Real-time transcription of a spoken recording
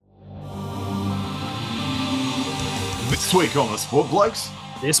This week on the Sport Blokes.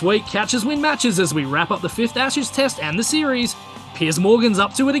 This week, catches win matches as we wrap up the 5th Ashes Test and the series. Piers Morgan's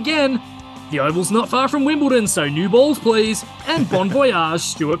up to it again. The Oval's not far from Wimbledon, so new balls please. And bon voyage,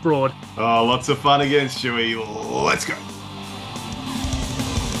 Stuart Broad. Oh, lots of fun again, Stewie. Let's go.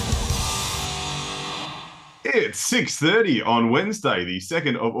 It's 6:30 on Wednesday, the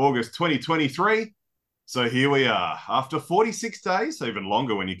 2nd of August 2023. So here we are. After 46 days, even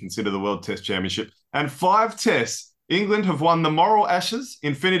longer when you consider the World Test Championship, and 5 tests, England have won the moral Ashes,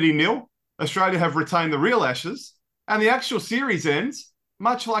 infinity nil. Australia have retained the real Ashes. And the actual series ends,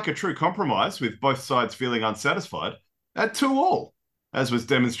 much like a true compromise, with both sides feeling unsatisfied, at 2-2, as was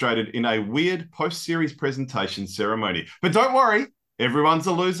demonstrated in a weird post-series presentation ceremony. But don't worry, everyone's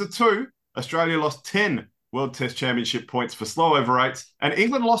a loser too. Australia lost 10 World Test Championship points for slow over 8s, and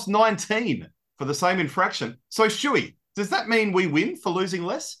England lost 19 for the same infraction. So, Shuey, does that mean we win for losing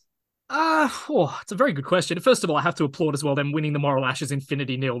less? It's a very good question. First of all, I have to applaud as well them winning the moral Ashes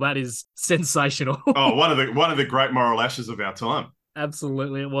infinity nil. That is sensational. Oh, one of the great moral Ashes of our time.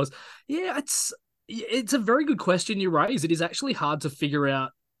 Absolutely, it was. Yeah, it's a very good question you raise. It is actually hard to figure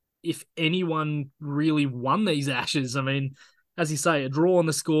out if anyone really won these Ashes. I mean, as you say, a draw on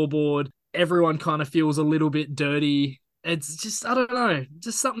the scoreboard. Everyone kind of feels a little bit dirty. It's just, I don't know,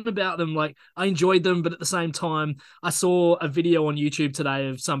 just something about them. Like, I enjoyed them, but at the same time, I saw a video on YouTube today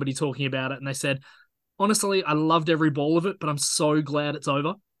of somebody talking about it, and they said, honestly, I loved every ball of it, but I'm so glad it's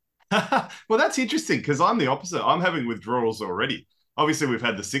over. Well, that's interesting, because I'm the opposite. I'm having withdrawals already. Obviously, we've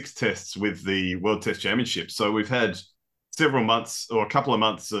had the 6 tests with the World Test Championship, so we've had several months or a couple of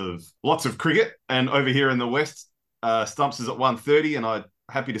months of lots of cricket, and over here in the West, Stumps is at 1:30, and I'm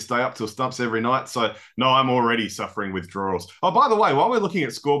happy to stay up till Stumps every night. So, no, I'm already suffering withdrawals. Oh, by the way, while we're looking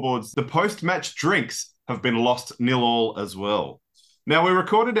at scoreboards, the post-match drinks have been lost 0-0 as well. Now, we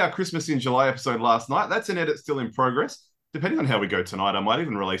recorded our Christmas in July episode last night. That's an edit still in progress. Depending on how we go tonight, I might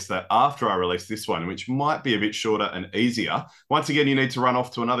even release that after I release this one, which might be a bit shorter and easier. Once again, you need to run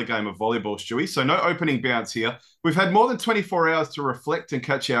off to another game of volleyball, Stewie, so no opening bounce here. We've had more than 24 hours to reflect and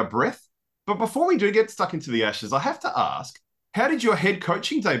catch our breath. But before we do get stuck into the Ashes, I have to ask, how did your head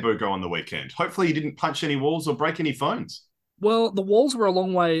coaching debut go on the weekend? Hopefully you didn't punch any walls or break any phones. Well, the walls were a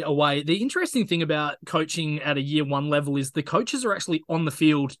long way away. The interesting thing about coaching at a year 1 level is the coaches are actually on the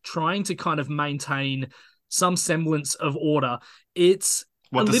field trying to kind of maintain some semblance of order. It's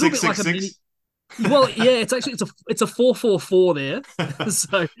what, a the little 6, bit like 6, a 6? mini. Well, yeah, it's a 4-4-4 there,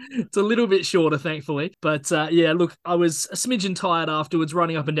 so it's a little bit shorter, thankfully. But yeah, look, I was a smidgen tired afterwards.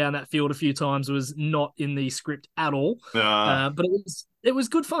 Running up and down that field a few times was not in the script at all. But it was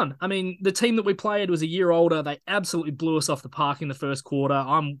good fun. I mean, the team that we played was a year older. They absolutely blew us off the park in the first quarter.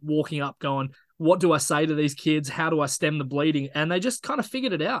 I'm walking up, going, what do I say to these kids? How do I stem the bleeding? And they just kind of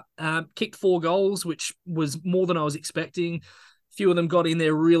figured it out. Kicked 4 goals, which was more than I was expecting. Few of them got in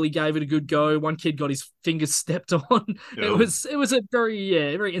there, really gave it a good go. One kid got his fingers stepped on. Oh. It was a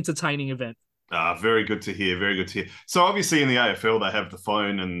very entertaining event. Very good to hear. Very good to hear. So obviously in the AFL, they have the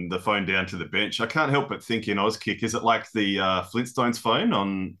phone and the phone down to the bench. I can't help but think in Auskick, is it like the Flintstones phone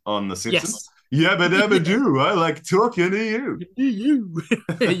on The Simpsons? Yes. Yabba dabba do. I like talking to you.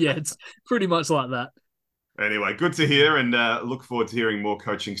 Yeah, it's pretty much like that. Anyway, good to hear, and look forward to hearing more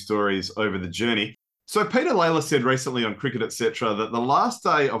coaching stories over the journey. So Peter Lalor said recently on Cricket Etc. that the last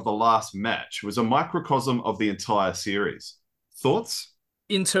day of the last match was a microcosm of the entire series. Thoughts?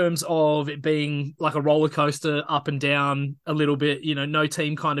 In terms of it being like a roller coaster, up and down a little bit, no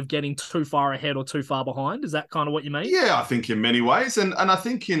team kind of getting too far ahead or too far behind. Is that kind of what you mean? Yeah, I think in many ways. And I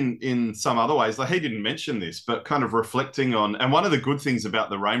think in some other ways, like he didn't mention this, but kind of reflecting on, and one of the good things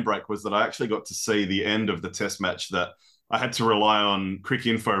about the rain break was that I actually got to see the end of the test match that I had to rely on Crick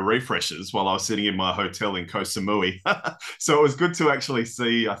Info refreshes while I was sitting in my hotel in Koh Samui. So it was good to actually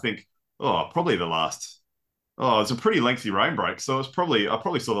see, I think, probably the last... Oh, it's a pretty lengthy rain break. So I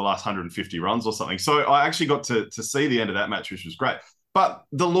probably saw the last 150 runs or something. So I actually got to see the end of that match, which was great. But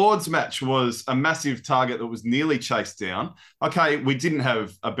the Lord's match was a massive target that was nearly chased down. Okay, we didn't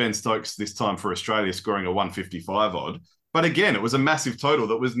have a Ben Stokes this time for Australia scoring a 155 odd. But again, it was a massive total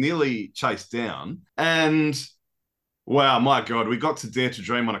that was nearly chased down. And wow, my God, we got to dare to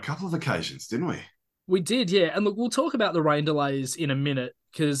dream on a couple of occasions, didn't we? We did, yeah. And look, we'll talk about the rain delays in a minute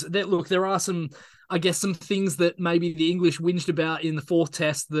because, there are some things that maybe the English whinged about in the 4th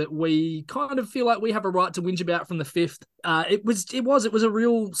test that we kind of feel like we have a right to whinge about from the 5th. It was a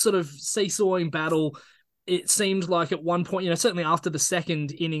real sort of seesawing battle. It seemed like at one point, certainly after the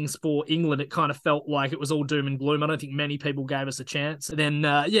second innings for England, it kind of felt like it was all doom and gloom. I don't think many people gave us a chance. And then,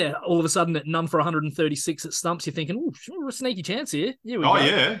 all of a sudden, at none for 136 at stumps, you're thinking, a sneaky chance here. Here we go.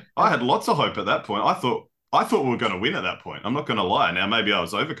 Yeah. I had lots of hope at that point. I thought I thought we were going to win at that point. I'm not going to lie. Now, maybe I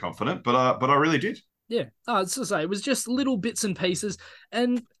was overconfident, but I really did. Yeah, it's to say it was just little bits and pieces.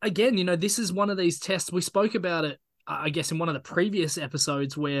 And again, this is one of these tests. We spoke about it, I guess, in one of the previous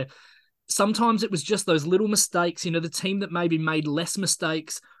episodes where sometimes it was just those little mistakes. The team that maybe made less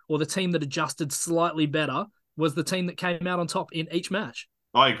mistakes or the team that adjusted slightly better was the team that came out on top in each match.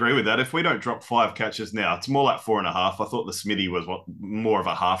 I agree with that. If we don't drop 5 catches now, it's more like 4.5. I thought the Smitty was more of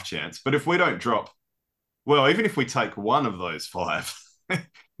a half chance. But if we don't drop, well, even if we take one of those 5,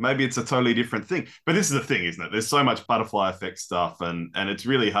 maybe it's a totally different thing. But this is the thing, isn't it? There's so much butterfly effect stuff, and it's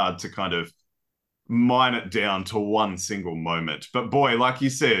really hard to kind of mine it down to one single moment. But boy, like you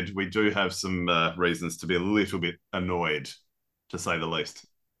said, we do have some reasons to be a little bit annoyed, to say the least.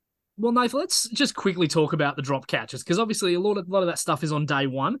 Well, Nathan, let's just quickly talk about the drop catches, because obviously a lot of that stuff is on day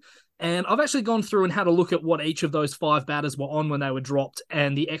one. And I've actually gone through and had a look at what each of those 5 batters were on when they were dropped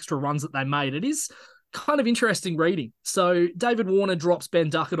and the extra runs that they made. It is kind of interesting reading. So David Warner drops Ben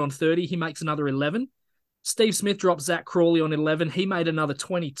Duckett on 30. He makes another 11. Steve Smith drops Zach Crawley on 11. He made another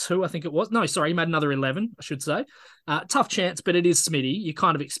 22, I think it was. No, sorry, he made another 11, I should say. Tough chance, but it is Smitty. You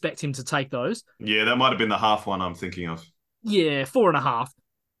kind of expect him to take those. Yeah, that might have been the half one I'm thinking of. Yeah, 4.5.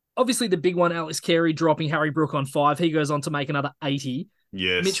 Obviously, the big one, Alex Carey dropping Harry Brook on 5. He goes on to make another 80.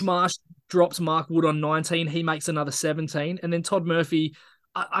 Yes. Mitch Marsh drops Mark Wood on 19. He makes another 17. And then Todd Murphy,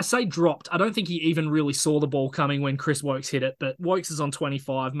 I say dropped. I don't think he even really saw the ball coming when Chris Wokes hit it, but Wokes is on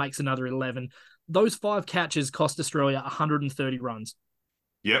 25, makes another 11. Those 5 catches cost Australia 130 runs.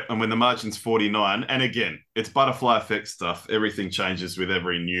 Yep, and when the margin's 49, and again, it's butterfly effect stuff. Everything changes with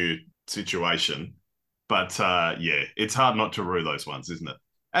every new situation. But yeah, it's hard not to rue those ones, isn't it?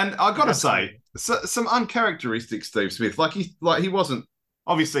 And I got to say, some uncharacteristic Steve Smith. Like he wasn't,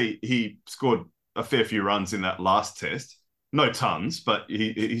 obviously he scored a fair few runs in that last test. No tons, but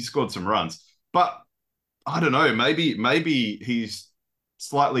he scored some runs. But I don't know, maybe he's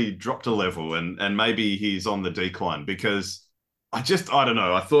slightly dropped a level and maybe he's on the decline, because I don't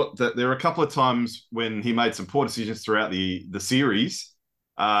know. I thought that there were a couple of times when he made some poor decisions throughout the series,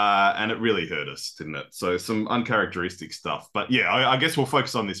 and it really hurt us, didn't it? So some uncharacteristic stuff. But yeah, I guess we'll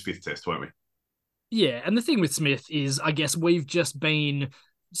focus on this 5th test, won't we? Yeah, and the thing with Smith is, I guess we've just been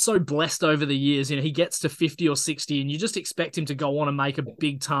so blessed over the years. He gets to 50 or 60 and you just expect him to go on and make a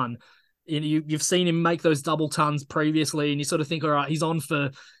big ton. You've seen him make those double tons previously and you sort of think, all right, he's on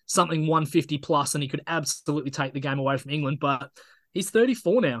for something 150 plus and he could absolutely take the game away from England. But he's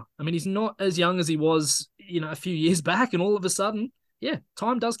 34 now. I mean, he's not as young as he was, a few years back, and all of a sudden, yeah,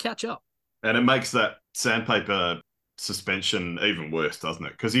 time does catch up. And it makes that sandpaper suspension even worse, doesn't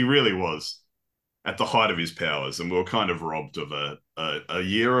it? Because he really was at the height of his powers, and we were kind of robbed of a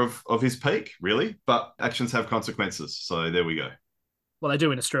year of his peak, really. But actions have consequences, so there we go. Well, they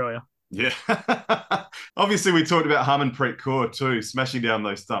do in Australia. Yeah. Obviously, we talked about Harmanpreet Kaur too, smashing down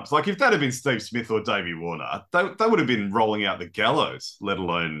those stumps. Like, if that had been Steve Smith or Davey Warner, they would have been rolling out the gallows, let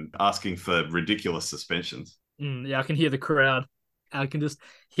alone asking for ridiculous suspensions. Yeah, I can hear the crowd. I can just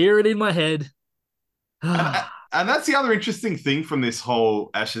hear it in my head. And that's the other interesting thing from this whole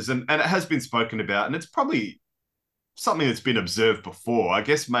Ashes, and it has been spoken about, and it's probably something that's been observed before. I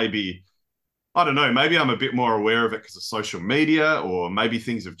guess maybe, I don't know, maybe I'm a bit more aware of it because of social media, or maybe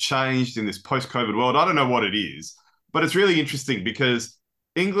things have changed in this post-COVID world. I don't know what it is, but it's really interesting because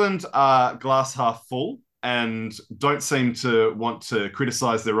England are glass half full and don't seem to want to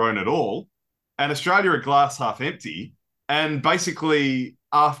criticise their own at all. And Australia are glass half empty. And basically,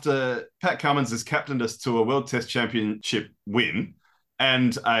 after Pat Cummins has captained us to a World Test Championship win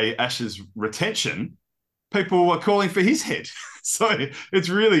and a Ashes retention, people were calling for his head. So it's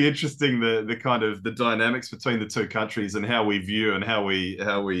really interesting the kind of the dynamics between the two countries and how we view and how we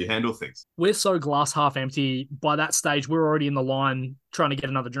handle things. We're so glass half empty. By that stage, we're already in the line trying to get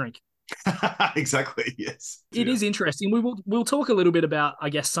another drink. Exactly, yes. It is interesting. We'll talk a little bit about, I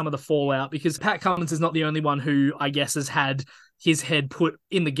guess, some of the fallout, because Pat Cummins is not the only one who, I guess, has had his head put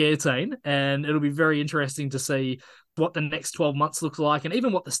in the guillotine, and it'll be very interesting to see what the next 12 months looks like, and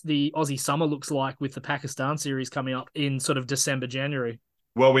even what the Aussie summer looks like with the Pakistan series coming up in sort of December, January.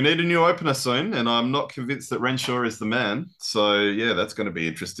 Well, we need a new opener soon, and I'm not convinced that Renshaw is the man. So, yeah, that's going to be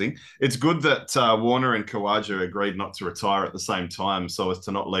interesting. It's good that Warner and Khawaja agreed not to retire at the same time so as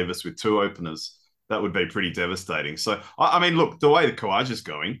to not leave us with 2 openers. That would be pretty devastating. So, I mean, look, the way that Khawaja's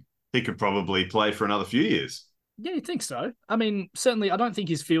going, he could probably play for another few years. Yeah, you think so? I mean, certainly I don't think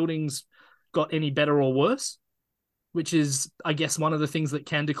his fielding's got any better or worse, which is, I guess, one of the things that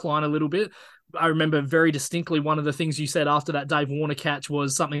can decline a little bit. I remember very distinctly one of the things you said after that Dave Warner catch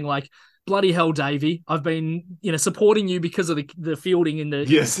was something like, bloody hell, Davey, I've been, supporting you because of the fielding in the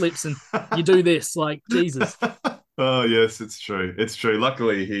Yes. slips, and you do this, like, Jesus. Oh yes, it's true. It's true.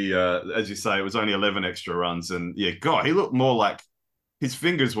 Luckily, he, as you say, it was only 11 extra runs, and yeah, God, he looked more like his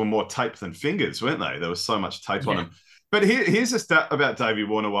fingers were more tape than fingers, weren't they? There was so much tape on Yeah. him. But here's a stat about Davey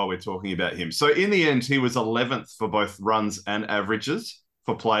Warner while we're talking about him. So in the end, he was 11th for both runs and averages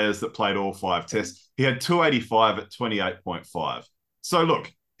for players that played all 5 tests. He had 285 at 28.5. So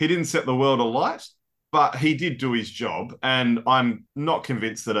look, he didn't set the world alight, but he did do his job. And I'm not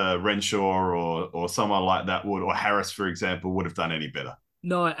convinced that a Renshaw or someone like that would, or Harris, for example, would have done any better.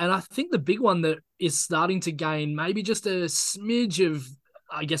 No, and I think the big one that is starting to gain maybe just a smidge of,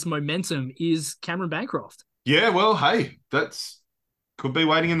 I guess, momentum is Cameron Bancroft. Yeah, well, hey, that's could be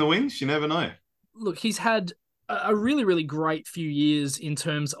waiting in the wings. You never know. Look, he's had a really, really great few years in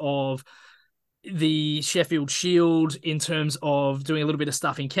terms of the Sheffield Shield, in terms of doing a little bit of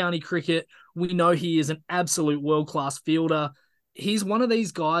stuff in county cricket. We know he is an absolute world-class fielder. He's one of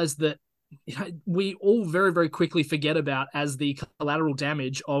these guys that we all very, very quickly forget about as the collateral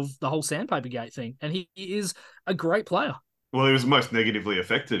damage of the whole Sandpaper Gate thing. And he is a great player. Well, he was most negatively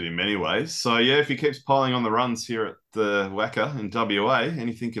affected in many ways. So, yeah, if he keeps piling on the runs here at the WACA in WA,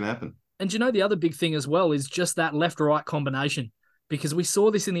 anything can happen. And the other big thing as well is just that left-right combination, because we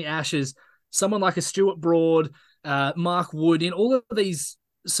saw this in the Ashes. Someone like a Stuart Broad, Mark Wood, in all of these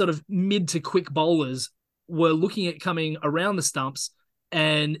sort of mid to quick bowlers were looking at coming around the stumps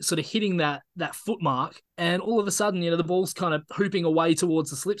and sort of hitting that foot mark. And all of a sudden, the ball's kind of hooping away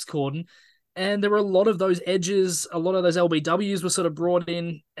towards the slips cordon. And there were a lot of those edges, a lot of those LBWs were sort of brought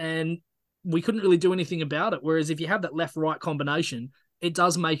in, and we couldn't really do anything about it. Whereas if you have that left-right combination, it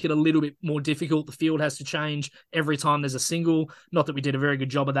does make it a little bit more difficult. The field has to change every time there's a single. Not that we did a very good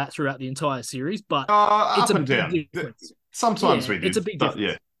job of that throughout the entire series, but it's up a and big down. difference. Sometimes we did. It's a big difference.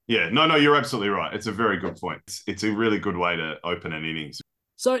 Yeah. Yeah. No, you're absolutely right. It's a very good point. It's a really good way to open an innings.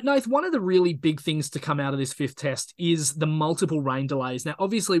 So, Nath, one of the really big things to come out of this 5th test is the multiple rain delays. Now,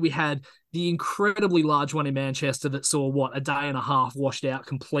 obviously, we had the incredibly large one in Manchester that saw, a day and a half washed out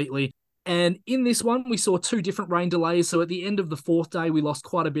completely. And in this one, we saw 2 different rain delays. So at the end of the 4th day, we lost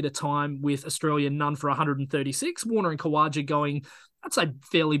quite a bit of time with Australia none for 136. Warner and Khawaja going, I'd say,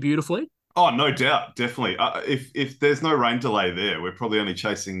 fairly beautifully. Oh, no doubt. Definitely. If there's no rain delay there, we're probably only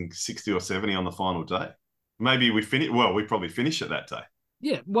chasing 60 or 70 on the final day. Maybe we finish. Well, we probably finish it that day.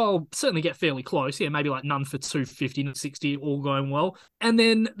 Yeah, well, certainly get fairly close. Yeah, maybe like none for 250 and 60, all going well. And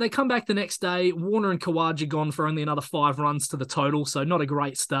then they come back the next day. Warner and Khawaja gone for only another 5 runs to the total, so not a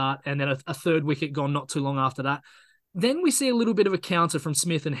great start. And then a third wicket gone not too long after that. Then we see a little bit of a counter from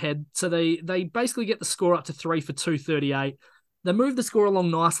Smith and Head. So they basically get the score up to 3 for 238. They move the score along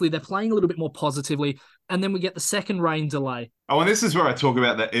nicely. They're playing a little bit more positively. And then we get the second rain delay. Oh, and this is where I talk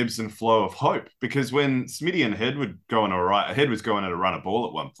about that ebbs and flow of hope, because when Smitty and Head would go on all right, Head was going at a run a ball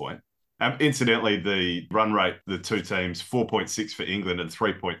at one point. Incidentally, the run rate, the 2 teams, 4.6 for England and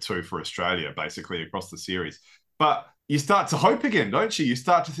 3.2 for Australia, basically across the series. But you start to hope again, don't you? You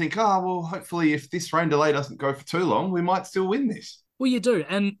start to think, well, hopefully if this rain delay doesn't go for too long, we might still win this. Well, you do.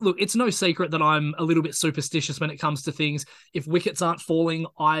 And look, it's no secret that I'm a little bit superstitious when it comes to things. If wickets aren't falling,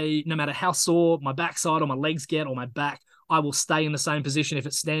 no matter how sore my backside or my legs get or my back, I will stay in the same position if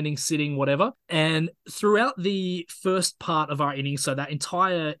it's standing, sitting, whatever. And throughout the first part of our innings, so that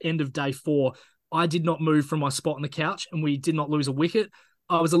entire end of day 4, I did not move from my spot on the couch and we did not lose a wicket.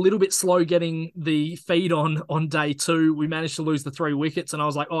 I was a little bit slow getting the feed on day 2. We managed to lose the 3 wickets and I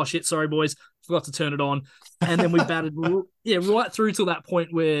was like, oh shit, sorry boys, forgot to turn it on. And then we batted right through till that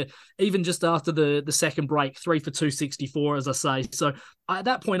point where even just after the second break, 3 for 264, as I say. So at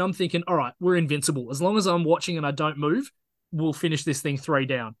that point, I'm thinking, all right, we're invincible. As long as I'm watching and I don't move, we'll finish this thing 3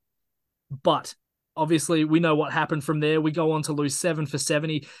 down. But obviously, we know what happened from there. We go on to lose 7 for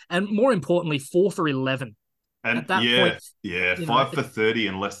 70 and more importantly, 4 for 11. And at that point, 5 for 30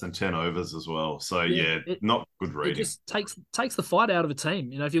 in less than 10 overs as well. So not good reading. It just takes the fight out of a team.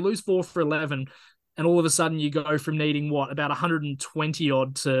 If you lose 4 for 11 and all of a sudden you go from needing about 120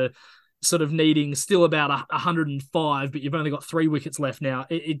 odd to sort of needing still about 105, but you've only got 3 wickets left now,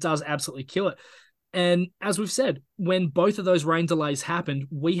 it does absolutely kill it. And as we've said, when both of those rain delays happened,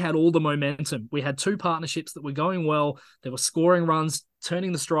 we had all the momentum. We had 2 partnerships that were going well. They were scoring runs,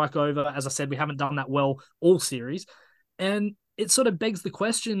 turning the strike over. As I said, we haven't done that well all series. And it sort of begs the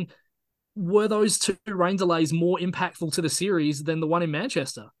question, were those 2 rain delays more impactful to the series than the one in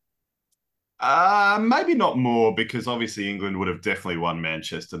Manchester? Maybe not more, because obviously England would have definitely won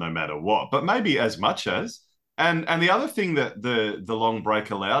Manchester no matter what, but maybe as much as. And the other thing that the long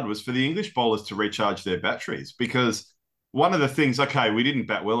break allowed was for the English bowlers to recharge their batteries, because one of the things, okay, we didn't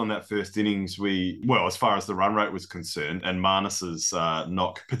bat well in that first innings. Well, as far as the run rate was concerned, and Marnus's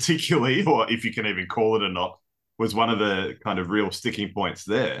knock particularly, or if you can even call it a knock, was one of the kind of real sticking points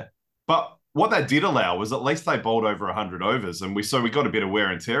there. But what that did allow was at least they bowled over 100 overs, and we got a bit of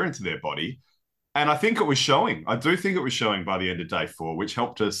wear and tear into their body. And I think it was showing. I do think it was showing by the end of day 4, which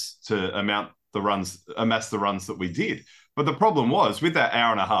helped us to amass the runs that we did. But the problem was with that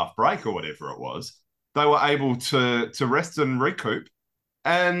hour and a half break or whatever it was, they were able to rest and recoup.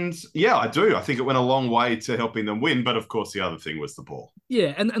 And yeah, I do. I think it went a long way to helping them win. But of course, the other thing was the ball.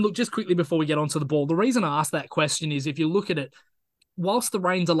 Yeah, and look, just quickly before we get onto the ball, the reason I asked that question is if you look at it, whilst the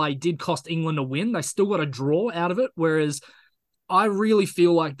rain delay did cost England a win, they still got a draw out of it. Whereas I really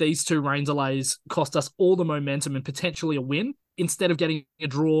feel like these 2 rain delays cost us all the momentum and potentially a win. Instead of getting a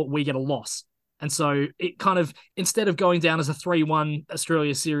draw, we get a loss. And so it kind of, instead of going down as a 3-1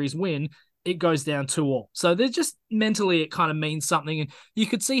 Australia series win, it goes down 2-2. So they're just mentally, it kind of means something. And you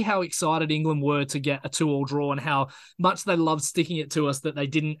could see how excited England were to get a 2-2 draw and how much they loved sticking it to us that they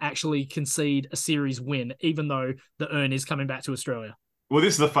didn't actually concede a series win, even though the urn is coming back to Australia. Well,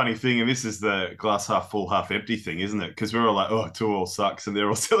 this is the funny thing, and this is the glass half full, half empty thing, isn't it? Because we're all like, oh, 2-2 sucks, and they're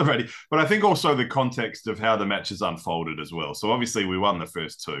all celebrating. But I think also the context of how the matches unfolded as well. So obviously we won the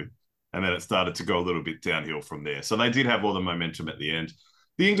first 2, and then it started to go a little bit downhill from there. So they did have all the momentum at the end.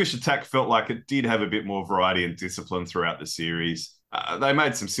 The English attack felt like it did have a bit more variety and discipline throughout the series. They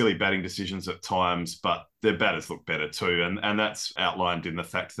made some silly batting decisions at times, but their batters looked better too. And that's outlined in the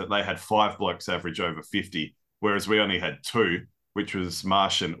fact that they had 5 blokes average over 50, whereas we only had 2, which was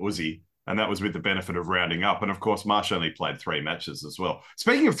Marsh and Uzi. And that was with the benefit of rounding up. And of course, Marsh only played 3 matches as well.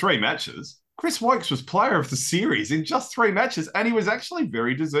 Speaking of 3 matches, Chris Woakes was player of the series in just 3 matches, and he was actually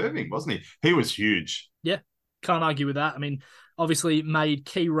very deserving, wasn't he? He was huge. Yeah, can't argue with that. I mean, obviously made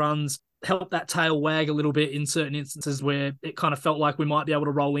key runs, helped that tail wag a little bit in certain instances where it kind of felt like we might be able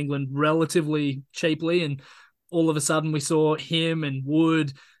to roll England relatively cheaply. And all of a sudden we saw him and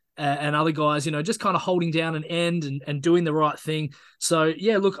Wood and other guys, just kind of holding down an end and doing the right thing. So,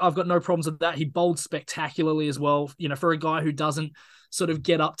 yeah, look, I've got no problems with that. He bowled spectacularly as well, for a guy who doesn't sort of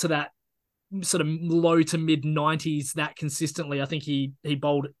get up to that sort of low to mid 90s that consistently. I think he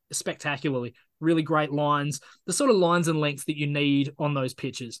bowled spectacularly. Really great lines, the sort of lines and lengths that you need on those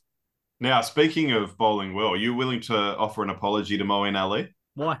pitches. Now, speaking of bowling well, are you willing to offer an apology to Moeen Ali?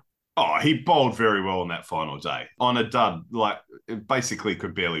 Why? Oh, he bowled very well on that final day. On a dud, like basically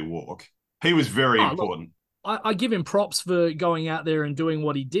could barely walk. He was very important. Look, I give him props for going out there and doing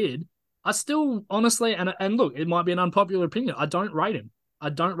what he did. I still, honestly, and look, it might be an unpopular opinion, I don't rate him. I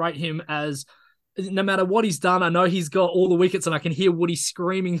don't rate him as, no matter what he's done. I know he's got all the wickets, and I can hear Woody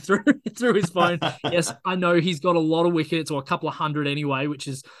screaming through his phone. Yes, I know he's got a lot of wickets, or a couple of hundred anyway, which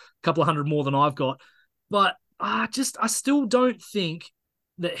is a couple of hundred more than I've got. But I still don't think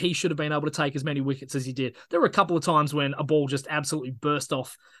that he should have been able to take as many wickets as he did. There were a couple of times when a ball just absolutely burst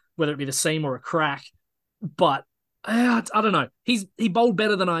off, whether it be the seam or a crack. But I don't know. He bowled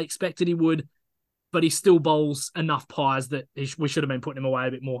better than I expected he would, but he still bowls enough pies that we should have been putting him away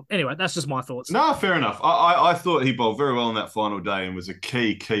a bit more. Anyway, that's just my thoughts. No, fair enough. I thought he bowled very well on that final day and was a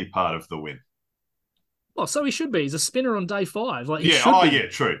key part of the win. Well, so he should be. He's a spinner on day 5. Like,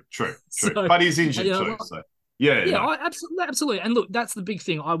 true. So, but he's injured too. So yeah, absolutely. And look, that's the big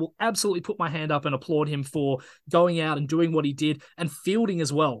thing. I will absolutely put my hand up and applaud him for going out and doing what he did and fielding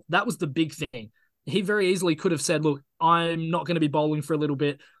as well. That was the big thing. He very easily could have said, look, I'm not going to be bowling for a little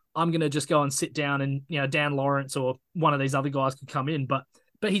bit. I'm going to just go and sit down and, Dan Lawrence or one of these other guys could come in. But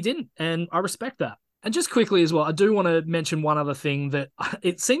he didn't, and I respect that. And just quickly as well, I do want to mention one other thing that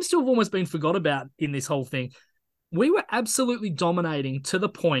it seems to have almost been forgot about in this whole thing. We were absolutely dominating to the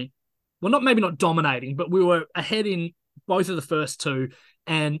point, well, maybe not dominating, but we were ahead in both of the first 2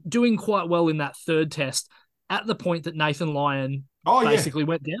 and doing quite well in that third test at the point that Nathan Lyon basically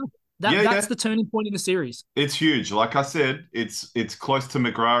went down. That's the turning point in the series. It's huge. Like I said, it's close to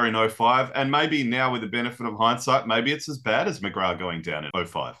McGrath in 05, and maybe now with the benefit of hindsight, maybe it's as bad as McGrath going down in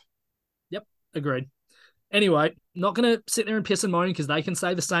 05. Yep, agreed. Anyway, not going to sit there and piss and moan because they can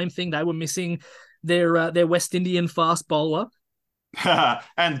say the same thing. They were missing their West Indian fast bowler.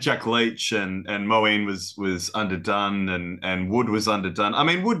 And Jack Leach and Moeen was underdone and Wood was underdone. I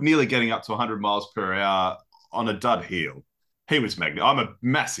mean, Wood nearly getting up to 100 miles per hour on a dud heel. He was magnificent. I'm a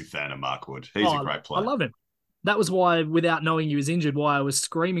massive fan of Mark Wood. He's a great player. I love him. That was why, without knowing he was injured, why I was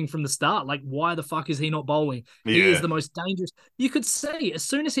screaming from the start, like, why the fuck is he not bowling? Yeah. He is the most dangerous. You could see, as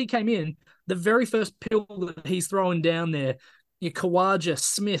soon as he came in, the very first pill that he's throwing down there, Khawaja,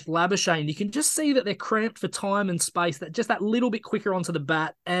 Smith, Labuschagne, you can just see that they're cramped for time and space, that just that little bit quicker onto the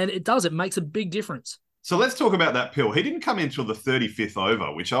bat, and it makes a big difference. So let's talk about that pill. He didn't come in till the 35th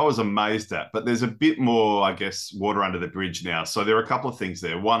over, which I was amazed at, but there's a bit more, I guess, water under the bridge now. So there are a couple of things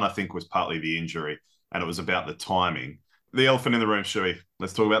there. One, I think, was partly the injury, and it was about the timing. The elephant in the room, Shuey.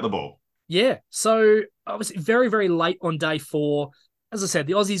 Let's talk about the ball. Yeah. So obviously very, very late on day 4. As I said,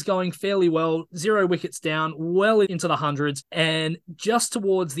 the Aussies going fairly well, 0 wickets down, well into the hundreds. And just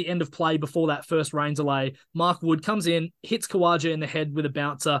towards the end of play before that first rain delay, Mark Wood comes in, hits Khawaja in the head with a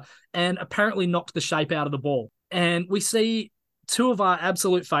bouncer, and apparently knocked the shape out of the ball. And we see 2 of our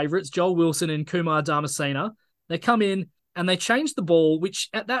absolute favourites, Joel Wilson and Kumar Dharmasena. They come in and they change the ball, which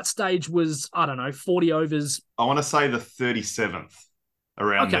at that stage was, 40 overs. I want to say the 37th,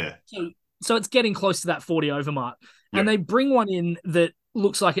 around there. So it's getting close to that 40 over mark. And they bring one in that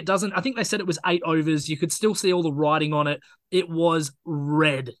looks like it doesn't. I think they said it was 8 overs. You could still see all the writing on it. It was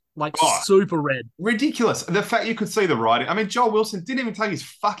red, super red. Ridiculous. The fact you could see the writing. I mean, Joel Wilson didn't even take his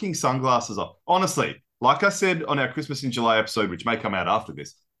fucking sunglasses off. Honestly, like I said on our Christmas in July episode, which may come out after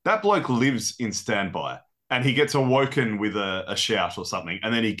this, that bloke lives in standby and he gets awoken with a shout or something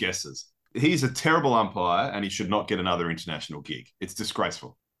and then he guesses. He's a terrible umpire and he should not get another international gig. It's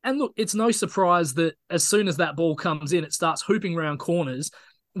disgraceful. And look, it's no surprise that as soon as that ball comes in, it starts hooping around corners.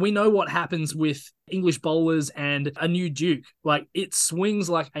 We know what happens with English bowlers and a new Duke. Like, it swings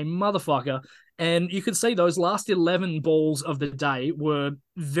like a motherfucker. And you could see those last 11 balls of the day were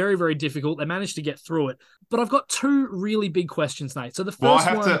very, very difficult. They managed to get through it. But I've got 2 really big questions, Nate. So the first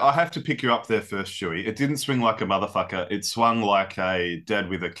I have to pick you up there first, Shuey. It didn't swing like a motherfucker. It swung like a dad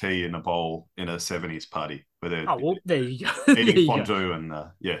with a key in a bowl in a 70s party. There you go. Eating fondue and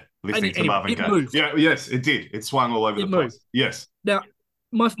listening to Marvin Gaye. Moved. Yeah, yes, it did. It swung all over the place. Yes. Now,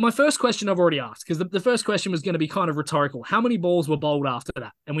 my first question I've already asked, because the first question was going to be kind of rhetorical. How many balls were bowled after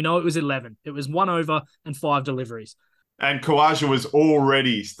that? And we know it was 11. It was 1 over and 5 deliveries. And Khawaja was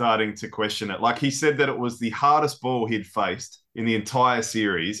already starting to question it. Like, he said that it was the hardest ball he'd faced in the entire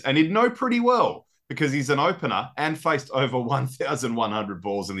series, and he'd know pretty well because he's an opener and faced over 1,100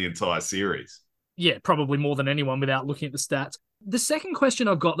 balls in the entire series. Yeah, probably more than anyone without looking at the stats. The second question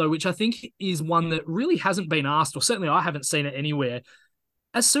I've got, though, which I think is one that really hasn't been asked, or certainly I haven't seen it anywhere.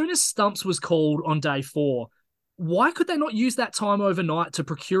 As soon as stumps was called on day 4, why could they not use that time overnight to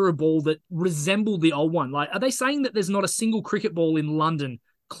procure a ball that resembled the old one? Like, are they saying that there's not a single cricket ball in London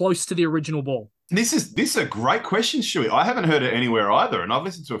close to the original ball? This is a great question, Shuey. I haven't heard it anywhere either, and I've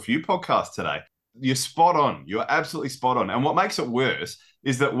listened to a few podcasts today. You're spot on. You're absolutely spot on. And what makes it worse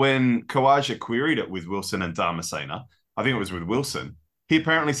is that when Khawaja queried it with Wilson and Dharmasena, I think it was with Wilson, he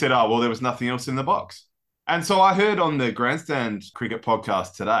apparently said, there was nothing else in the box. And so I heard on the Grandstand Cricket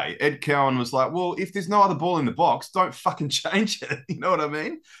podcast today, Ed Cowan was like, well, if there's no other ball in the box, don't fucking change it. You know what I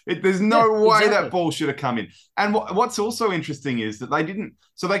mean? There's no way that ball should have come in. And what's also interesting is that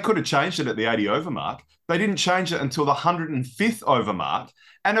they could have changed it at the 80 over mark. They didn't change it until the 105th over mark.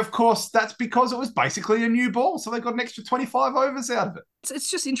 And of course, that's because it was basically a new ball. So they got an extra 25 overs out of it. It's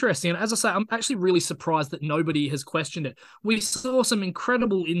just interesting. And as I say, I'm actually really surprised that nobody has questioned it. We saw some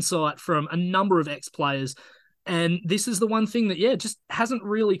incredible insight from a number of ex-players. And this is the one thing that, just hasn't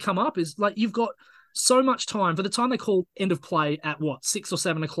really come up, is like, you've got so much time. For the time they call end of play at 6 or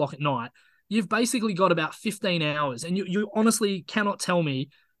 7 o'clock at night, you've basically got about 15 hours. And you honestly cannot tell me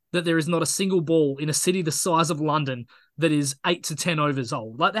that there is not a single ball in a city the size of London that is 8 to 10 overs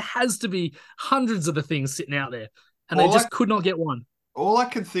old. Like, there has to be hundreds of the things sitting out there, and they just could not get one. All I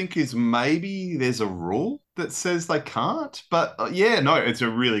can think is maybe there's a rule that says they can't. But it's a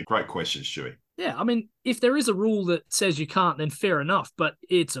really great question, Stewie. Yeah, I mean, if there is a rule that says you can't, then fair enough. But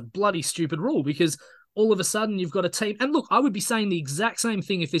it's a bloody stupid rule, because all of a sudden you've got a team. And look, I would be saying the exact same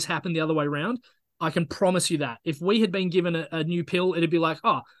thing if this happened the other way around. I can promise you that. If we had been given a new pill, it'd be like,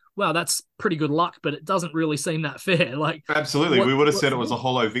 wow, that's pretty good luck, but it doesn't really seem that fair. Like, absolutely, we would have said it was a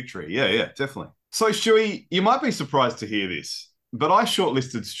hollow victory. Yeah, definitely. So, Stewie, you might be surprised to hear this, but I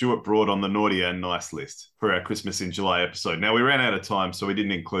shortlisted Stuart Broad on the naughty and nice list for our Christmas in July episode. Now, we ran out of time, so we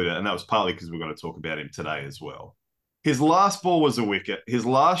didn't include it, and that was partly because we're going to talk about him today as well. His last ball was a wicket. His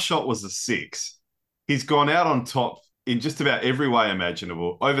last shot was a 6. He's gone out on top in just about every way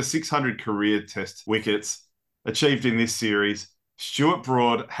imaginable. Over 600 career test wickets achieved in this series. Stuart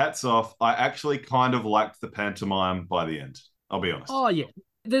Broad, hats off. I actually kind of liked the pantomime by the end. I'll be honest. Oh, yeah.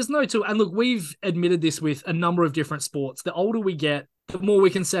 There's no two. And look, we've admitted this with a number of different sports. The older we get, the more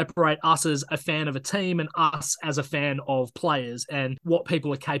we can separate us as a fan of a team and us as a fan of players and what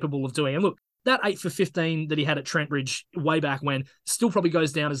people are capable of doing. And look, that 8 for 15 that he had at Trent Bridge way back when still probably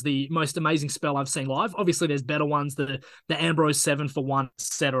goes down as the most amazing spell I've seen live. Obviously, there's better ones, the Ambrose 7 for 1,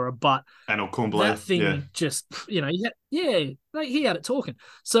 etc. But And that Okumble, yeah. thing just, he had it talking.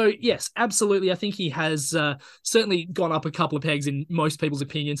 So, yes, absolutely. I think he has certainly gone up a couple of pegs in most people's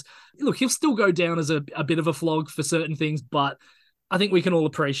opinions. Look, he'll still go down as a bit of a flog for certain things, but I think we can all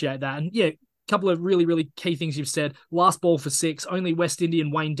appreciate that. And yeah, couple of really, really key things you've said. Last ball for 6. Only West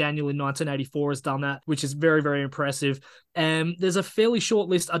Indian Wayne Daniel in 1984 has done that, which is very, very impressive. There's a fairly short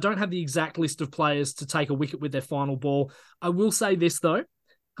list. I don't have the exact list of players to take a wicket with their final ball. I will say this, though.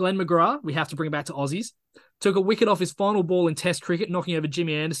 Glenn McGrath, we have to bring it back to Aussies, took a wicket off his final ball in Test cricket, knocking over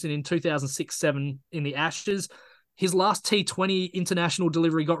Jimmy Anderson in 2006-7 in the Ashes. His last T20 international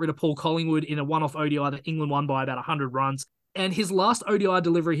delivery got rid of Paul Collingwood in a one-off ODI that England won by about 100 runs. And his last ODI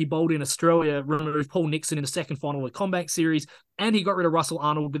delivery he bowled in Australia removed Paul Nixon in the second final of the Combank Series, and he got rid of Russell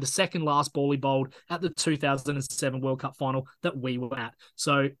Arnold with the second last ball he bowled at the 2007 World Cup final that we were at.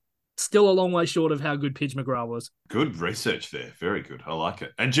 So still a long way short of how good Pidge McGrath was. Good research there. Very good. I like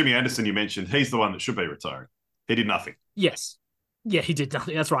it. And Jimmy Anderson, you mentioned, he's the one that should be retiring. He did nothing. Yes. Yeah, he did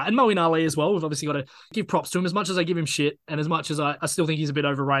nothing. That's right. And Moeen Ali as well. We've obviously got to give props to him. As much as I give him shit and as much as I still think he's a bit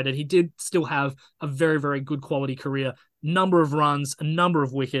overrated, he did still have a very, very good quality career. Number of runs, a number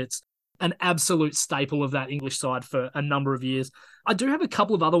of wickets, an absolute staple of that English side for a number of years. I do have a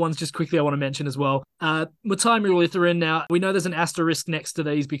couple of other ones just quickly I want to mention as well. Mutai Muralitharan, now we know there's an asterisk next to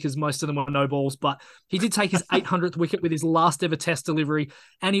these because most of them were no balls, but he did take his 800th wicket with his last ever Test delivery,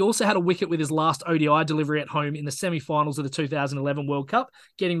 and he also had a wicket with his last ODI delivery at home in the semi-finals of the 2011 World Cup,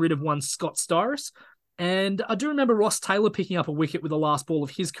 getting rid of one Scott Styris. And I do remember Ross Taylor picking up a wicket with the last ball of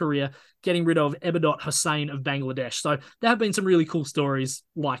his career, getting rid of Ebadot Hussain of Bangladesh. So there have been some really cool stories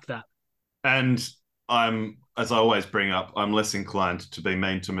like that. And as I always bring up, I'm less inclined to be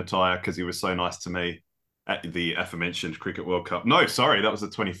mean to Matthias because he was so nice to me at the aforementioned Cricket World Cup. No, sorry, that was the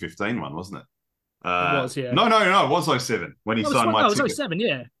 2015 one, wasn't it? It was, yeah. No, it was 07 when he signed my ticket. It was 07,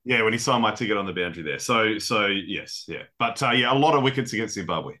 yeah. Yeah, when he signed my ticket on the boundary there. So yes, yeah. But a lot of wickets against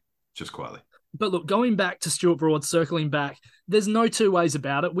Zimbabwe, just quietly. But look, going back to Stuart Broad, circling back, there's no two ways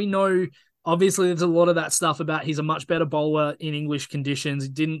about it. We know, obviously, there's a lot of that stuff about he's a much better bowler in English conditions. He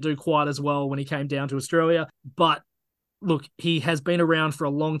didn't do quite as well when he came down to Australia. But look, he has been around for a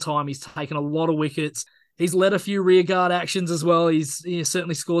long time. He's taken a lot of wickets. He's led a few rearguard actions as well. He's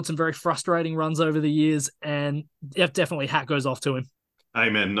certainly scored some very frustrating runs over the years. And definitely hat goes off to him.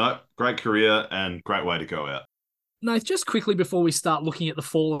 Amen. No, great career and great way to go out. Nath, just quickly before we start looking at the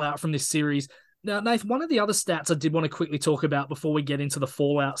fallout from this series. Now, Nath, one of the other stats I did want to quickly talk about before we get into the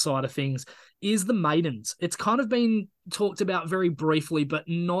fallout side of things is the maidens. It's kind of been talked about very briefly, but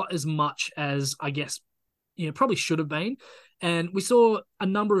not as much as I guess, probably should have been. And we saw a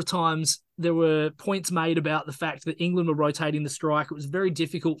number of times there were points made about the fact that England were rotating the strike. It was very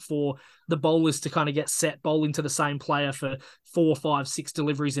difficult for the bowlers to kind of get set bowling to the same player for 4, 5, 6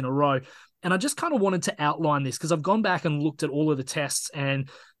 deliveries in a row. And I just kind of wanted to outline this because I've gone back and looked at all of the tests and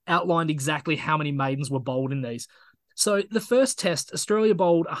outlined exactly how many maidens were bowled in these. So the first test, Australia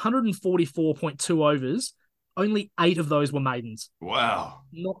bowled 144.2 overs. Only 8 of those were maidens. Wow.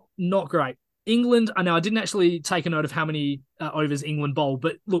 Not great. England, I know I didn't actually take a note of how many overs England bowled,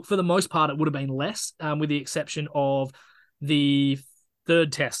 but look, for the most part, it would have been less, with the exception of the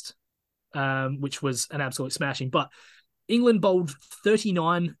third test, which was an absolute smashing. But England bowled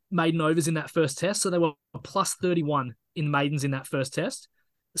 39 maiden overs in that first test, so they were plus 31 in maidens in that first test.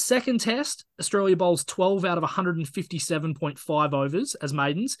 The second test, Australia bowls 12 out of 157.5 overs as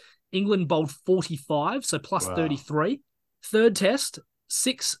maidens. England bowled 45, so plus 33. Third test,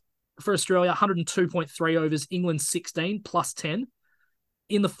 6 for Australia, 102.3 overs. England 16, plus 10.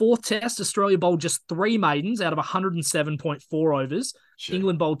 In the fourth test, Australia bowled just 3 maidens out of 107.4 overs. Sure.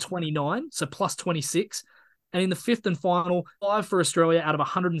 England bowled 29, so plus 26. And in the fifth and final, 5 for Australia out of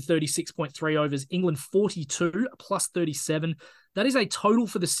 136.3 overs. England 42, plus 37. That is a total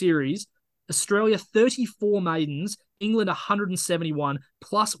for the series. Australia 34 maidens, England 171,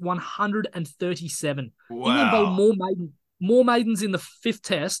 plus 137. Wow. England bowled more maidens in the fifth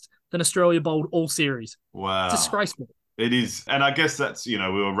test than Australia bowled all series. Wow. It's disgraceful. It is. And I guess that's, we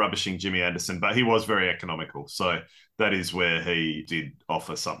were rubbishing Jimmy Anderson, but he was very economical. So that is where he did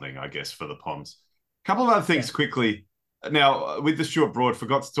offer something, I guess, for the Poms. A couple of other things quickly. Now, with the Stuart Broad,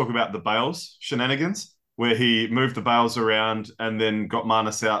 forgot to talk about the Bales shenanigans, where he moved the Bales around and then got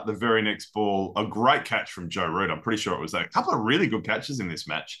Marnus out the very next ball. A great catch from Joe Root. I'm pretty sure it was that. A couple of really good catches in this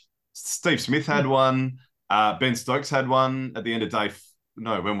match. Steve Smith had one. Ben Stokes had one at the end of day.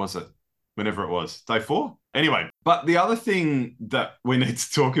 No, when was it? whenever it was. Day 4? Anyway, but the other thing that we need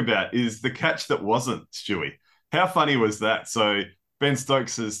to talk about is the catch that wasn't, Stewie. How funny was that? So Ben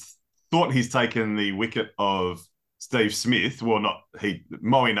Stokes has thought he's taken the wicket of Steve Smith. Well, not he.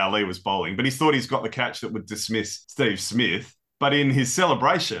 Moeen Ali was bowling, but he thought he's got the catch that would dismiss Steve Smith. But in his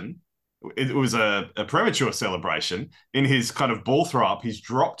celebration, it was a premature celebration. In his kind of ball throw up, he's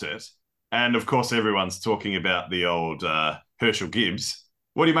dropped it. And of course, everyone's talking about the old Herschel Gibbs.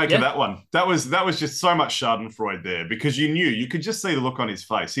 What do you make of that one? That was just so much Schadenfreude there, because you could just see the look on his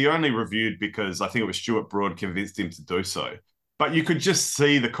face. He only reviewed because I think it was Stuart Broad convinced him to do so. But you could just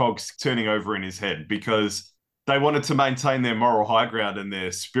see the cogs turning over in his head because they wanted to maintain their moral high ground and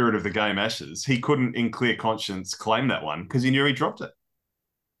their spirit of the game ashes. He couldn't, in clear conscience, claim that one because he knew he dropped it.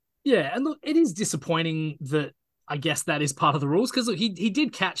 Yeah, and look, it is disappointing that I guess that is part of the rules because he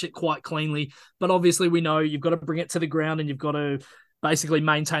did catch it quite cleanly, but obviously we know you've got to bring it to the ground and you've got to basically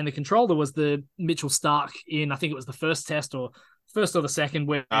maintain the control. There was the Mitchell Starc in, I think it was the first or the second,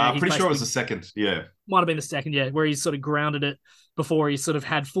 where pretty sure it was the second. Yeah, might have been the second. Yeah, where he sort of grounded it before he sort of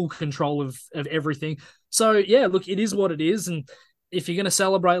had full control of everything. So yeah, look, it is what it is, and if you're going to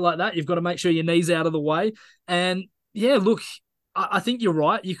celebrate like that, you've got to make sure your knees out of the way. And yeah, look, I think you're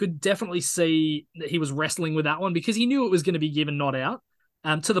right. You could definitely see that he was wrestling with that one because he knew it was going to be given not out.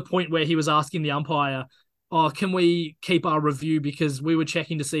 To the point where he was asking the umpire, "Oh, can we keep our review because we were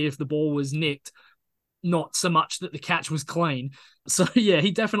checking to see if the ball was nicked." Not so much that the catch was clean. So yeah,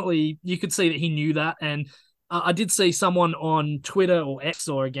 you could see that he knew that. And I did see someone on Twitter or X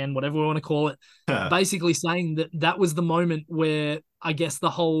or again, whatever we want to call it, basically saying that was the moment where I guess the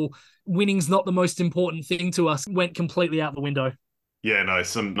whole winning's not the most important thing to us went completely out the window. Yeah, no,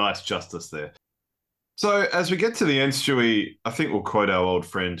 some nice justice there. So as we get to the end, Stewie, I think we'll quote our old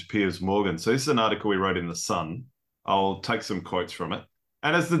friend Piers Morgan. So this is an article we wrote in The Sun. I'll take some quotes from it.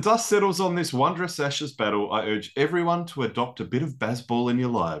 And as the dust settles on this wondrous Ashes battle, I urge everyone to adopt a bit of baseball in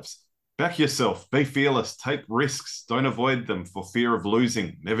your lives. Back yourself, be fearless, take risks, don't avoid them for fear of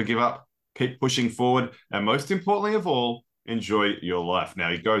losing, never give up, keep pushing forward, and most importantly of all, enjoy your life.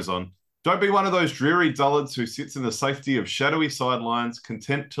 Now he goes on, don't be one of those dreary dullards who sits in the safety of shadowy sidelines,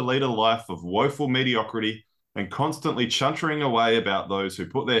 content to lead a life of woeful mediocrity and constantly chuntering away about those who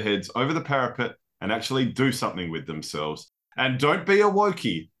put their heads over the parapet and actually do something with themselves. And don't be a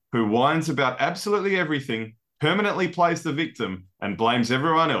wokey who whines about absolutely everything, permanently plays the victim, and blames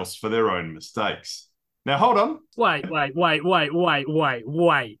everyone else for their own mistakes. Now, hold on. Wait. Let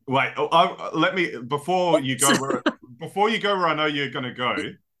me, before you go where I know you're going to go,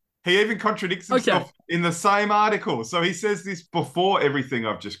 he even contradicts himself in the same article. So he says this before everything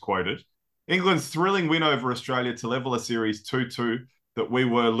I've just quoted. England's thrilling win over Australia to level a series 2-2 that we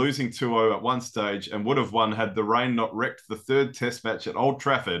were losing 2-0 at one stage and would have won had the rain not wrecked the third test match at Old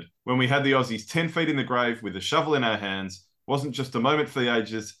Trafford when we had the Aussies 10 feet in the grave with a shovel in our hands wasn't just a moment for the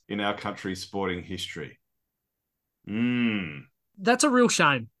ages in our country's sporting history. That's a real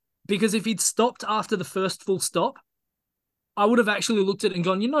shame because if he'd stopped after the first full stop, I would have actually looked at it and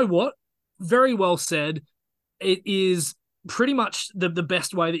gone, you know what? Very well said. It is pretty much the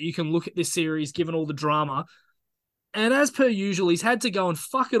best way that you can look at this series given all the drama. And as per usual, he's had to go and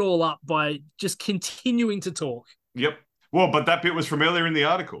fuck it all up by just continuing to talk. Yep. Well, but that bit was from earlier in the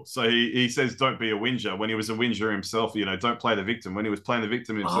article. So he says, don't be a whinger when he was a whinger himself, don't play the victim when he was playing the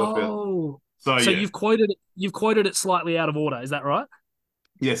victim himself. Oh, so yeah. you've quoted it slightly out of order. Is that right?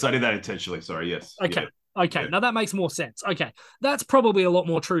 Yes, I did that intentionally. Sorry. Yes. Okay. Yeah. Okay. Yeah. Now that makes more sense. Okay. That's probably a lot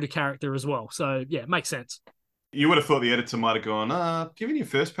more true to character as well. So yeah, makes sense. You would have thought the editor might have gone, given your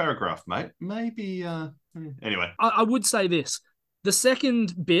first paragraph, mate, maybe, anyway. I would say this. The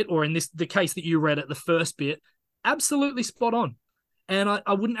second bit, or in the case that you read it, the first bit, absolutely spot on. And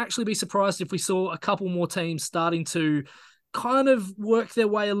I wouldn't actually be surprised if we saw a couple more teams starting to kind of work their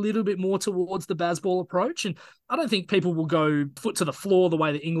way a little bit more towards the baseball approach. And I don't think people will go foot to the floor the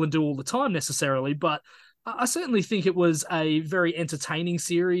way that England do all the time necessarily, but I certainly think it was a very entertaining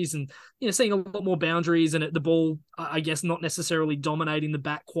series and, seeing a lot more boundaries and the ball, I guess, not necessarily dominating the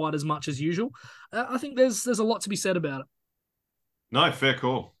bat quite as much as usual. I think there's a lot to be said about it. No, fair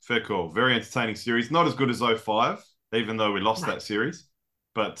call. Fair call. Very entertaining series. Not as good as 05, even though we lost that series.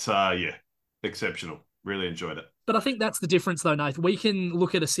 But, exceptional. Really enjoyed it. But I think that's the difference, though, Nath. We can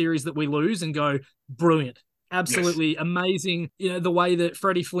look at a series that we lose and go, brilliant. Absolutely amazing. The way that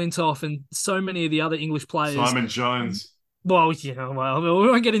Freddie Flintoff and so many of the other English players. Simon Jones. Well, we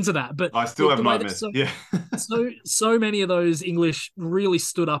won't get into that. But I still have nightmares. So many of those English really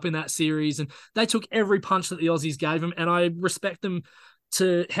stood up in that series and they took every punch that the Aussies gave them. And I respect them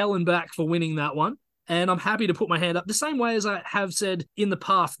to hell and back for winning that one. And I'm happy to put my hand up the same way as I have said in the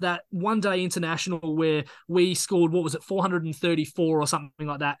past, that one-day international where we scored, what was it, 434 or something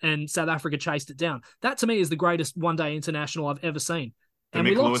like that, and South Africa chased it down. That to me is the greatest one-day international I've ever seen. The And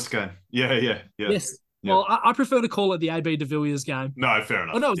we Mick Lewis lost. game. Yeah. Yes. Yeah. Well, I prefer to call it the AB de Villiers game. No, fair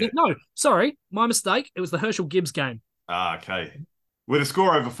Oh, enough. no, Yeah. no, sorry, my mistake. It was the Herschel Gibbs game. Okay. With a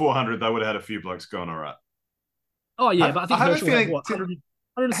score over 400, they would have had a few blokes going all right. Oh, yeah, but I I think have a Herschel had feeling what, 100, Hashim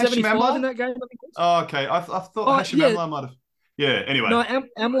 175 in Amla. that game, I think it was. Oh, okay. I thought Oh, Hashim yeah. Amla might have. Yeah. Anyway. No,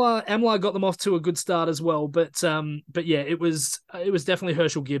 Amla got them off to a good start as well, but yeah, it was definitely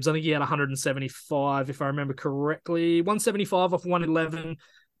Herschel Gibbs. I think he had 175 if I remember correctly, 175 off 111.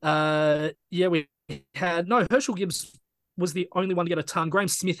 Yeah, we had no Herschel Gibbs was the only one to get a ton. Graham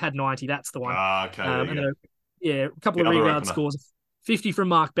Smith had 90. That's the one. Okay. And then a couple The of other regard opener. scores. 50 from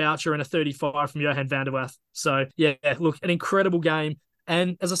Mark Boucher and a 35 from Johan van der Wath. So, yeah, look, an incredible game.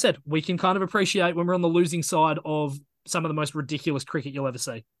 And as I said, we can kind of appreciate when we're on the losing side of some of the most ridiculous cricket you'll ever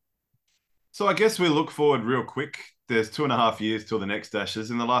see. So I guess we look forward real quick. There's 2.5 years till the next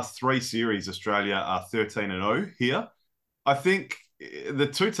Ashes. In the last 3 series, Australia are 13-0 here. I think the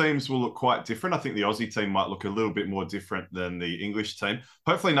two teams will look quite different. I think the Aussie team might look a little bit more different than the English team.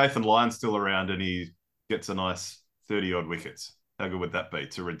 Hopefully Nathan Lyon's still around and he gets a nice 30-odd wickets. How good would that be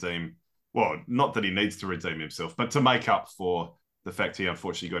to redeem? Well, not that he needs to redeem himself, but to make up for the fact he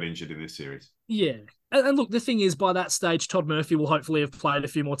unfortunately got injured in this series. Yeah. And look, the thing is, by that stage, Todd Murphy will hopefully have played a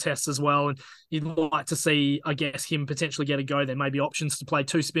few more tests as well. And you'd like to see, I guess, him potentially get a go. There may be options to play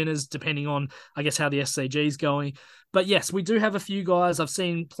 2 spinners, depending on, I guess, how the SCG is going. But yes, we do have a few guys. I've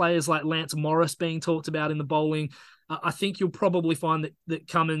seen players like Lance Morris being talked about in the bowling. I think you'll probably find that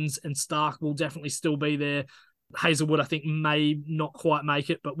Cummins and Stark will definitely still be there. Hazelwood, I think, may not quite make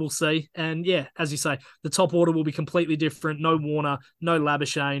it, but we'll see. And yeah, as you say, the top order will be completely different. No Warner, no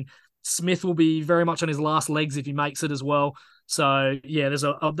Labuschagne. Smith will be very much on his last legs if he makes it as well. So yeah,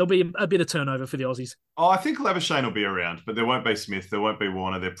 there'll be a bit of turnover for the Aussies. Oh, I think Labuschagne will be around, but there won't be Smith. There won't be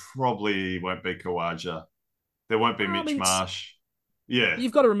Warner. There probably won't be Khawaja. There won't be Mitch Marsh. Yeah.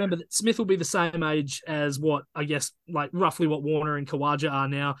 You've got to remember that Smith will be the same age as what, I guess, like roughly what Warner and Khawaja are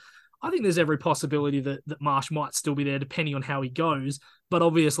now. I think there's every possibility that Marsh might still be there depending on how he goes. But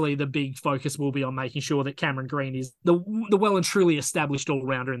obviously the big focus will be on making sure that Cameron Green is the well and truly established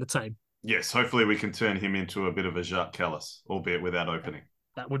all-rounder in the team. Yes, hopefully we can turn him into a bit of a Jacques Callis, albeit without opening.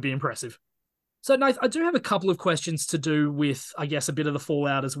 That would be impressive. So, Nath, I do have a couple of questions to do with, I guess, a bit of the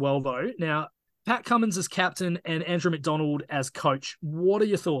fallout as well, though. Now, Pat Cummins as captain and Andrew McDonald as coach. What are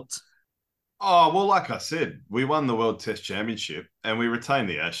your thoughts? Oh, well, like I said, we won the World Test Championship and we retained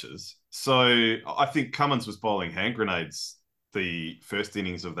the Ashes. So I think Cummins was bowling hand grenades the first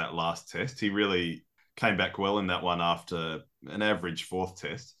innings of that last test. He really came back well in that one after an average 4th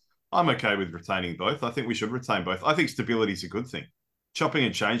test. I'm okay with retaining both. I think we should retain both. I think stability is a good thing. Chopping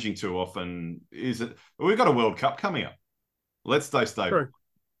and changing too often isn't. We've got a World Cup coming up. Let's stay stable. True.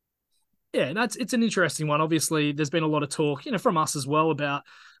 Yeah, it's an interesting one. Obviously, there's been a lot of talk, from us as well about,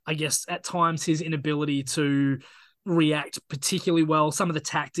 I guess, at times his inability to react particularly well. Some of the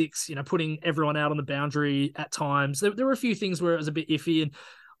tactics, putting everyone out on the boundary at times. There were a few things where it was a bit iffy, and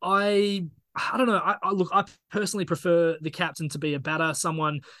I don't know. I personally prefer the captain to be a batter,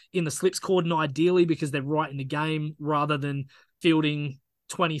 someone in the slips cordon ideally because they're right in the game rather than fielding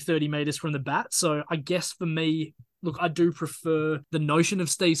 20, 30 meters from the bat. So I guess for me, look, I do prefer the notion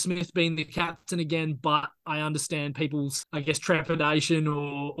of Steve Smith being the captain again, but I understand people's, I guess, trepidation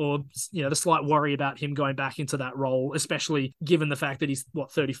or the slight worry about him going back into that role, especially given the fact that he's,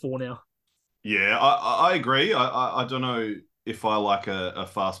 34 now. Yeah, I agree. I don't know if I like a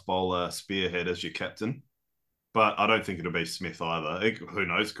fast bowler spearhead as your captain, but I don't think it'll be Smith either. Who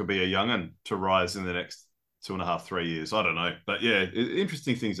knows? Could be a young'un to rise in the next 2.5, 3 years. I don't know. But yeah,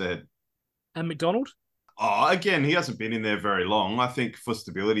 interesting things ahead. And McDonald? Oh, again, he hasn't been in there very long. I think for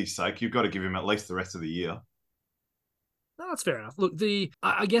stability's sake, you've got to give him at least the rest of the year. No, that's fair enough. Look,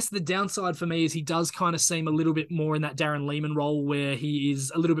 I guess the downside for me is he does kind of seem a little bit more in that Darren Lehman role where he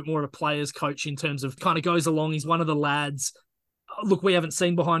is a little bit more of a player's coach in terms of kind of goes along. He's one of the lads. Look, we haven't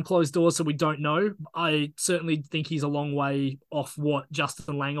seen behind closed doors, so we don't know. I certainly think he's a long way off what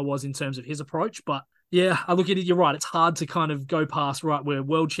Justin Langer was in terms of his approach, but yeah, I look at it, you're right. It's hard to kind of go past, right, we're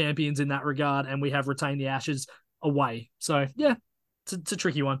world champions in that regard and we have retained the Ashes away. So, yeah, it's a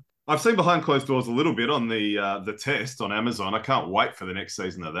tricky one. I've seen behind closed doors a little bit on the test on Amazon. I can't wait for the next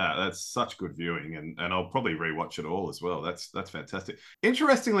season of that. That's such good viewing, and I'll probably rewatch it all as well. That's fantastic.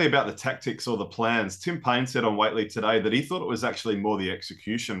 Interestingly, about the tactics or the plans, Tim Payne said on Waitley today that he thought it was actually more the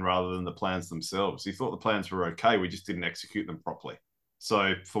execution rather than the plans themselves. He thought the plans were okay. We just didn't execute them properly.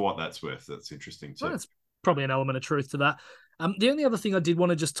 So for what that's worth, that's interesting Well, too. that's probably an element of truth to that. The only other thing I did want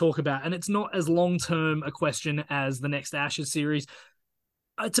to just talk about, and it's not as long-term a question as the next Ashes series,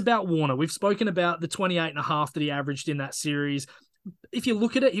 it's about Warner. We've spoken about the 28 and a half that he averaged in that series. If you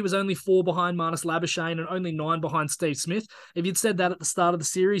look at it, he was only 4 behind Marnus Labuschagne and only 9 behind Steve Smith. If you'd said that at the start of the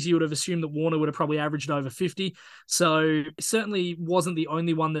series, you would have assumed that Warner would have probably averaged over 50. So certainly wasn't the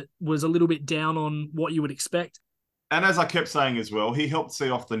only one that was a little bit down on what you would expect. And as I kept saying as well, he helped see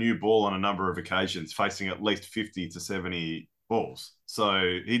off the new ball on a number of occasions, facing at least 50 to 70 balls.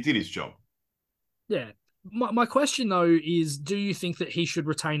 So he did his job. Yeah. My question, though, is do you think that he should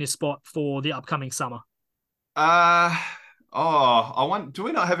retain his spot for the upcoming summer? Uh, I want. Do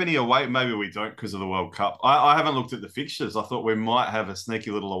we not have any away? Maybe we don't because of the World Cup. I haven't looked at the fixtures. I thought we might have a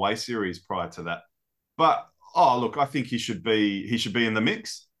sneaky little away series prior to that. But look, I think he should be. He should be in the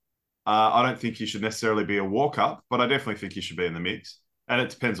mix. I don't think he should necessarily be a walk-up, but I definitely think he should be in the mix. And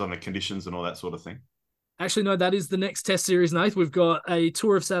it depends on the conditions and all that sort of thing. Actually, no, that is the next test series, Nath. We've got a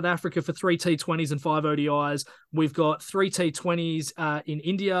tour of South Africa for 3 T20s and 5 ODIs. We've got 3 T20s in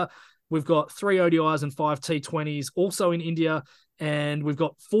India. We've got 3 ODIs and 5 T20s also in India. And we've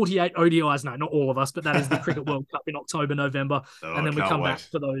got 48 ODIs. No, not all of us, but that is the Cricket World Cup in October, November. And then we come back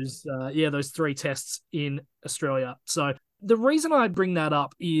for those 3 tests in Australia. So the reason I bring that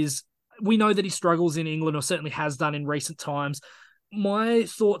up is we know that he struggles in England, or certainly has done in recent times. My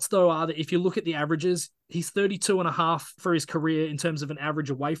thoughts, though, are that if you look at the averages, he's 32 and a half for his career in terms of an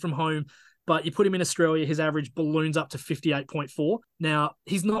average away from home. But you put him in Australia, his average balloons up to 58.4. Now,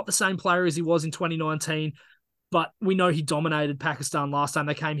 he's not the same player as he was in 2019, but we know he dominated Pakistan last time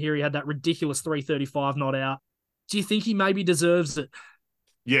they came here. He had that ridiculous 335 not out. Do you think he maybe deserves it?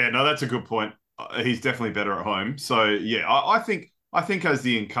 Yeah, no, that's a good point. He's definitely better at home. So, yeah, I think as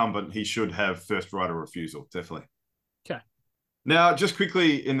the incumbent, he should have first right of refusal, definitely. Okay. Now, just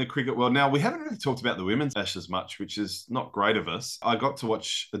quickly in the cricket world, now we haven't really talked about the women's Ashes much, which is not great of us. I got to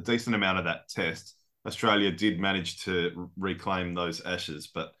watch a decent amount of that test. Australia did manage to reclaim those Ashes,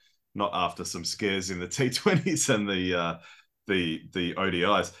 but not after some scares in the T20s and the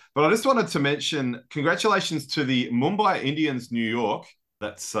ODIs. But I just wanted to mention congratulations to the Mumbai Indians, New York.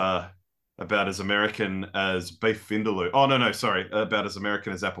 That's about as American as beef vindaloo. Oh, no, sorry. About as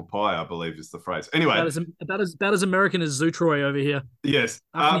American as apple pie, I believe is the phrase. Anyway. About as American as Zootroy over here. Yes.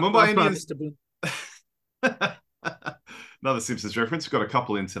 Mumbai Indians. Another Simpsons reference. We've got a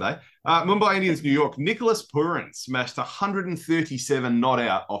couple in today. Mumbai Indians, New York. Nicholas Purin smashed 137 not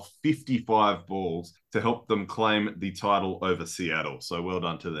out off 55 balls to help them claim the title over Seattle. So well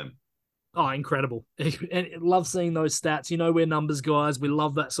done to them. Oh, incredible. And love seeing those stats. You know, we're numbers guys. We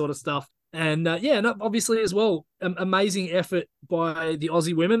love that sort of stuff. And obviously as well, amazing effort by the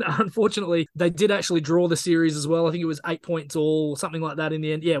Aussie women. Unfortunately, they did actually draw the series as well. I think it was 8 points all, something like that in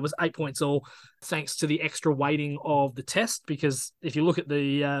the end. Yeah, it was 8 points all, thanks to the extra weighting of the test. Because if you look at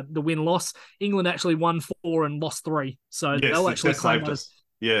the win-loss, England actually won 4 and lost 3. So yes, they'll actually claim us.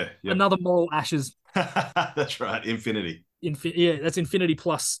 Yeah. Yep. Another moral Ashes. That's right, infinity. That's infinity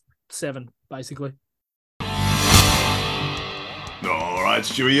plus 7, basically. All right,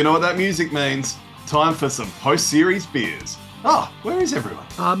 Stewie, you know what that music means. Time for some post-series beers. Oh, where is everyone?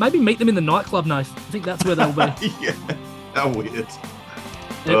 Maybe meet them in the nightclub, Nath. I think that's where they'll be. Yeah, how weird.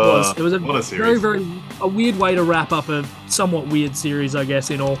 It was. It was a very a weird way to wrap up a somewhat weird series, I guess,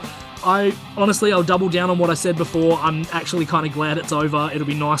 in all. I'll double down on what I said before. I'm actually kind of glad it's over. It'll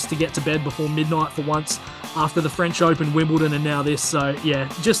be nice to get to bed before midnight for once after the French Open, Wimbledon, and now this. So,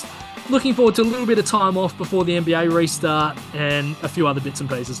 yeah, just looking forward to a little bit of time off before the NBA restart and a few other bits and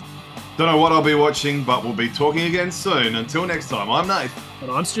pieces. Don't know what I'll be watching, but we'll be talking again soon. Until next time, I'm Nate. And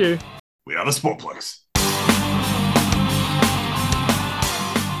I'm Stu. We are the Sport Plugs.